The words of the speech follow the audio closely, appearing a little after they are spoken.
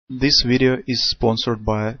This video is sponsored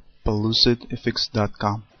by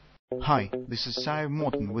PelucidFX.com. Hi, this is Sive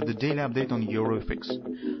Morten with the daily update on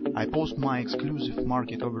EuroFX. I post my exclusive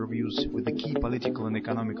market overviews with the key political and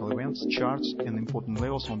economical events, charts and important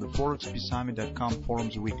levels on the ForexPeaceArmy.com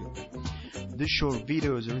forums weekly. This short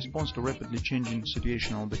video is a response to rapidly changing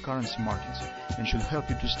situation on the currency markets and should help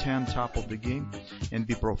you to stay on top of the game and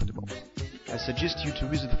be profitable. I suggest you to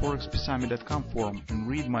visit ForexPeaceArmy.com forum and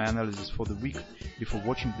read my analysis for the week before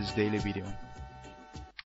watching this daily video.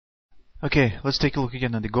 Okay, let's take a look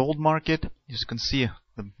again at the gold market. As you can see,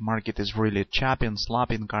 the market is really choppy and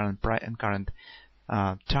sloppy in current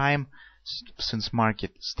time, since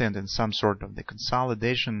market stands in some sort of the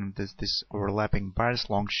consolidation, this overlapping bars,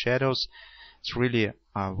 long shadows. It's really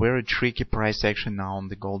a very tricky price action now on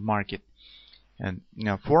the gold market. And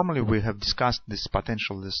formerly we have discussed this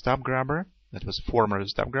potential the stop grabber. That was former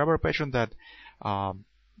stop grabber pattern that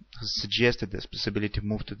suggested this possibility to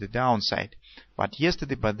move to the downside. But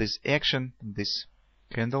yesterday, by this action, this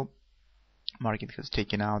candle, market has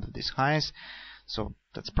taken out of these highs. So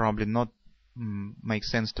that's probably not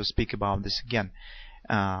makes sense to speak about this again.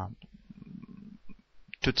 To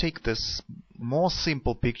take this more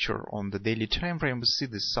simple picture on the daily time frame, we see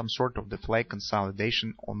this some sort of the flag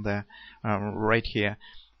consolidation on the right here,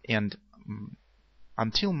 and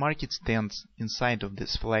until market stands inside of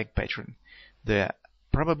this flag pattern, the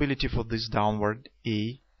probability for this downward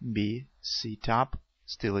A, B, C top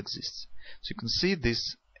still exists. So you can see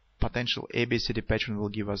this potential ABCD pattern will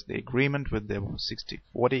give us the agreement with the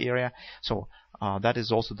 60-40 area. So that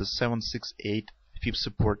is also the 768 fib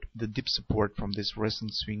support, the deep support from this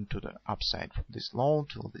recent swing to the upside, from this low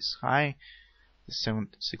to this high, the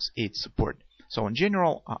 768 support. So in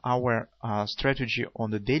general, our strategy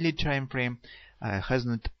on the daily time frame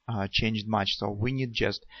hasn't changed much. So we need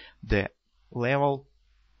just the level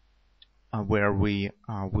where we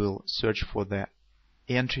will search for the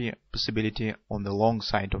entry possibility on the long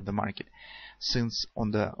side of the market. Since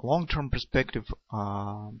on the long-term perspective,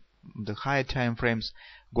 the higher time frames,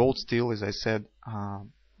 gold still, as I said,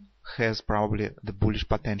 has probably the bullish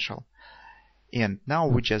potential. And now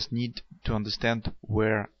we just need to understand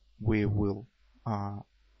where we will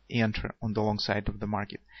enter on the long side of the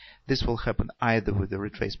market. This will happen either with the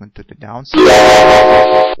retracement to the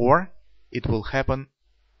downside, or it will happen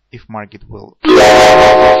if market will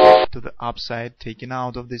to the upside, taken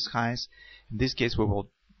out of these highs. In this case, we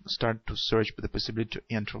will start to search for the possibility to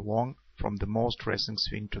enter long from the most recent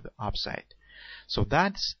swing to the upside. So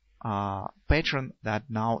that's pattern that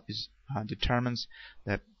now is determines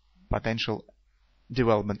the potential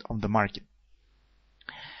development of the market.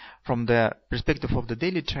 From the perspective of the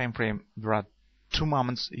daily time frame, there are two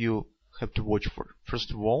moments you have to watch for.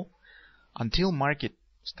 First of all, until market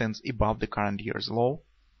stands above the current year's low,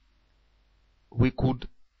 we could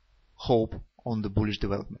hope on the bullish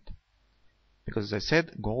development, because as I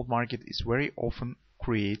said, gold market is very often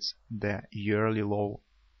creates the yearly low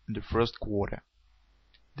in the first quarter.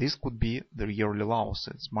 This could be the yearly low,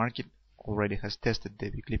 since market already has tested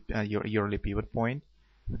the weekly yearly pivot point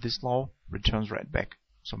with this low, returns right back.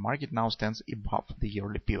 So market now stands above the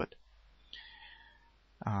yearly pivot.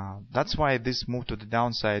 That's why this move to the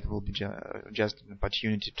downside will be just an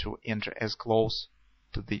opportunity to enter as close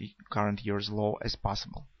to the current year's low as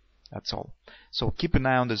possible. That's all. So keep an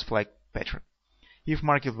eye on this flag pattern. If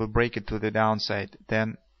market will break it to the downside,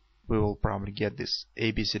 then we will probably get this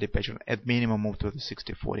ABCD pattern at minimum move to the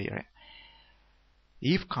 60-40 area.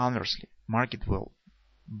 If conversely market will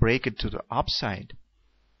break it to the upside,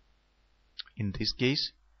 in this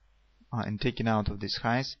case, and taken out of these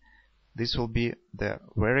highs, this will be the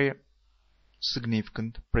very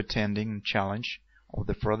significant pretending challenge of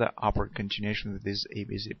the further upward continuation with this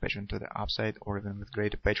ABC pattern to the upside, or even with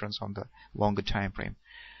greater patterns on the longer time frame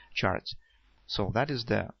charts. So that is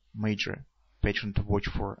the major pattern to watch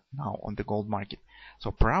for now on the gold market. So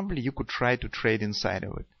probably you could try to trade inside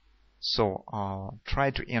of it. So try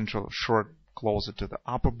to enter short closer to the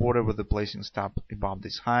upper border with the placing stop above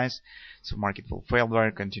these highs. So market will fail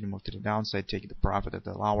there, continue move to the downside, take the profit at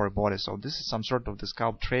the lower border. So this is some sort of the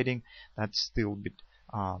scalp trading that's still a bit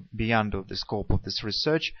beyond of the scope of this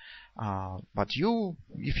research. But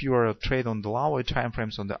if you are a trade on the lower time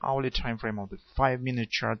frames, on the hourly time frame, on the 5-minute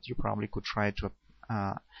chart, you probably could try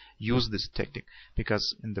to use this tactic,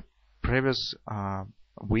 because in the previous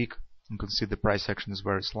week you can see the price action is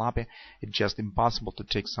very sloppy. It's just impossible to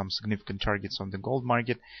take some significant targets on the gold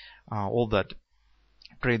market. All that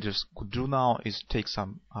traders could do now is take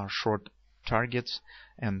some short targets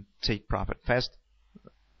and take profit fast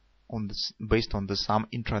on this, based on some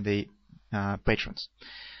intraday patterns.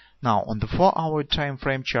 Now on the 4-hour time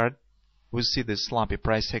frame chart, We see this sloppy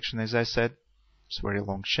price action, as I said. It's very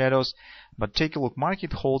long shadows. But take a look,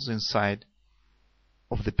 market holds inside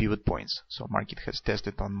of the pivot points. So market has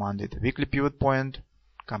tested on Monday the weekly pivot point,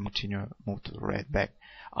 continue move to the right back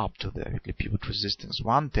up to the weekly pivot resistance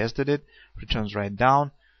 1, tested it, returns right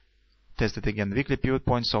down, tested again the weekly pivot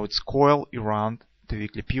point. So it's coil around the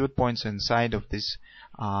weekly pivot points inside of this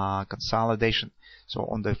consolidation. So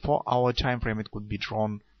on the 4-hour time frame, it could be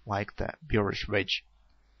drawn like the bearish wedge.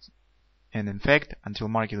 And in fact, until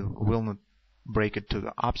market will not break it to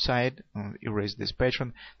the upside, erase this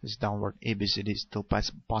pattern, this downward ABCD is still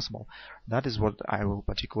possible. That is what I will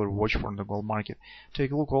particularly watch for in the gold market.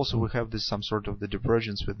 Take a look also, we have this some sort of the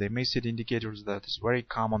divergence with the MACD indicators that is very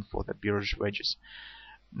common for the bearish wedges.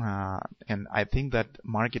 And I think that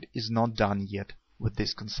market is not done yet with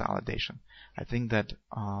this consolidation. I think that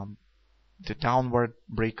the downward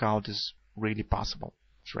breakout is really possible.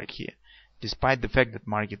 It's right here. Despite the fact that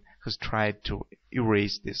market has tried to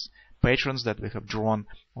erase these patterns that we have drawn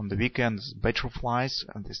on the weekend, butterflies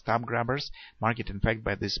and the stop grabbers, market in fact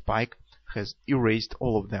by this spike has erased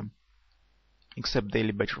all of them except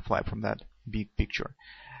daily butterfly from that big picture.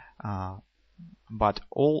 But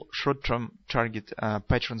all short-term target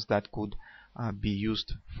patterns that could be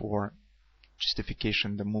used for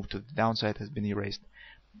justification the move to the downside has been erased.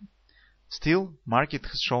 Still, market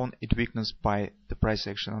has shown its weakness by the price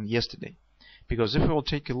action on yesterday. Because if we will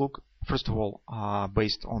take a look, first of all,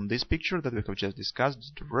 based on this picture that we have just discussed,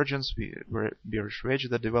 the divergence, bearish wedge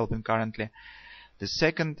that developing currently. The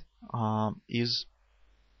second is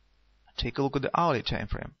take a look at the hourly time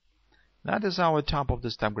frame. That is our top of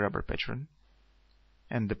the stop grabber pattern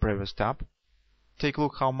and the previous top. Take a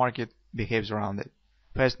look how market behaves around it.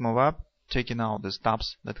 Fast move up, taking out the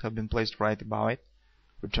stops that have been placed right above it,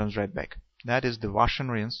 returns right back. That is the wash and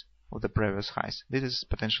rinse of the previous highs. This is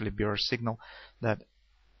potentially bearish signal that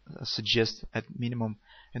suggests at minimum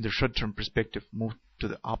in the short-term perspective move to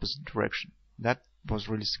the opposite direction. That was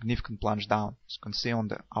really significant plunge down, as you can see on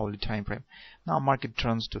the hourly time frame. Now market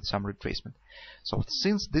turns to some retracement. So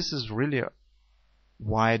since this is really a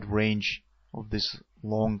wide range of these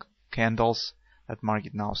long candles that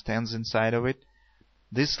market now stands inside of it,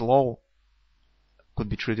 this low could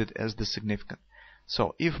be treated as the significant.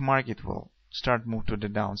 So if market will start move to the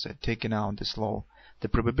downside, taking out this low, the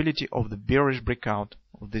probability of the bearish breakout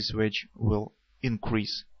of this wedge will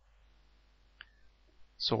increase.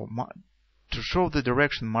 So to show the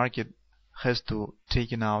direction, market has to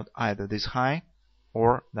taken out either this high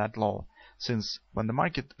or that low. Since when the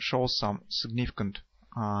market shows some significant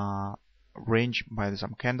range by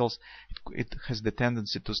some candles, it has the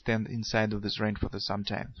tendency to stand inside of this range for some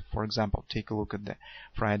time. For example, take a look at the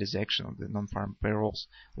Friday's action of the non-farm payrolls,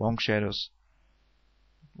 long shadows,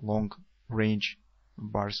 long range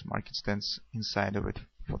bars, market stands inside of it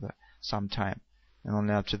for some time, and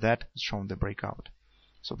only after that it's shown the breakout.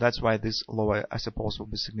 So that's why this low, I suppose, will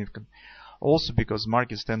be significant. Also because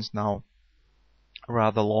market stands now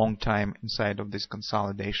rather long time inside of this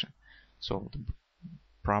consolidation, so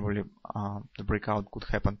probably the breakout could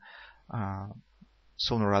happen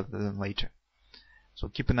sooner rather than later. So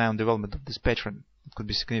keep an eye on development of this pattern. It could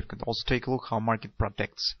be significant. Also take a look how market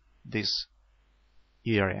protects this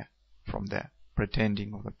area from the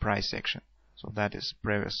pretending of the price action. So that is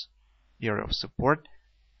previous area of support.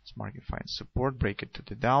 This market finds support, break it to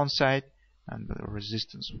the downside, and with a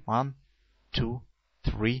resistance 1, 2,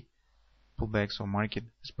 3 pullback. So market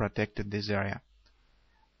has protected this area.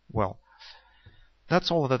 Well, that's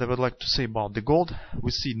all that I would like to say about the gold. We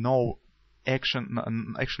see no action.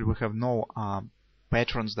 Actually, we have no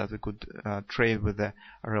patterns that we could trade with a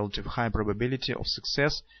relative high probability of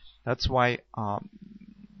success. That's why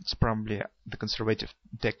it's probably the conservative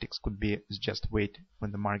tactics could be is just wait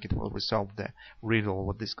when the market will resolve the riddle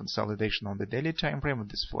with this consolidation on the daily time frame with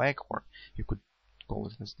this flag, or you could call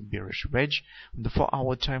it as the bearish wedge on the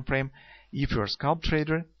 4-hour time frame. If you're a scalp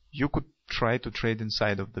trader, you could try to trade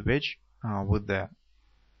inside of the wedge with the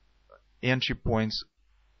entry points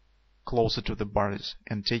closer to the borders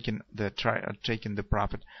and taking the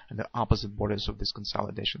profit at the opposite borders of this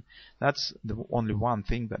consolidation. That's the only one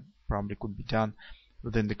thing that probably could be done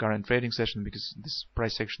within the current trading session, because this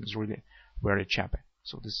price action is really very choppy.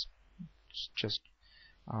 So this is just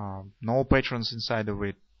no patterns inside of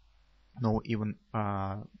it, no even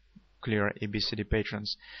clear ABCD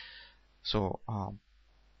patterns. So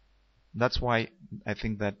that's why I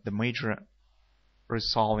think that the major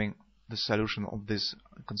resolving the solution of this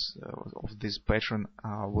pattern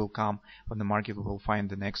will come when the market will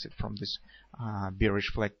find an exit from this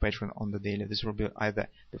bearish flag pattern on the daily. This will be either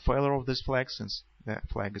the failure of this flag, since the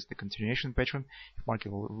flag is the continuation pattern. If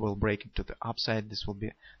market will break it to the upside, this will be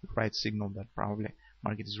the right signal that probably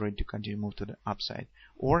market is ready to continue move to the upside,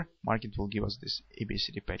 or market will give us this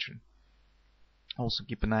ABCD pattern. Also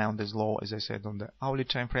keep an eye on this low, as I said, on the hourly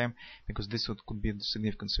time frame, because this could be the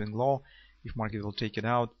significant swing low. If market will take it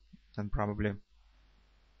out, then probably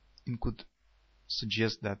it could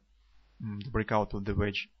suggest that the breakout of the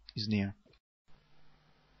wedge is near.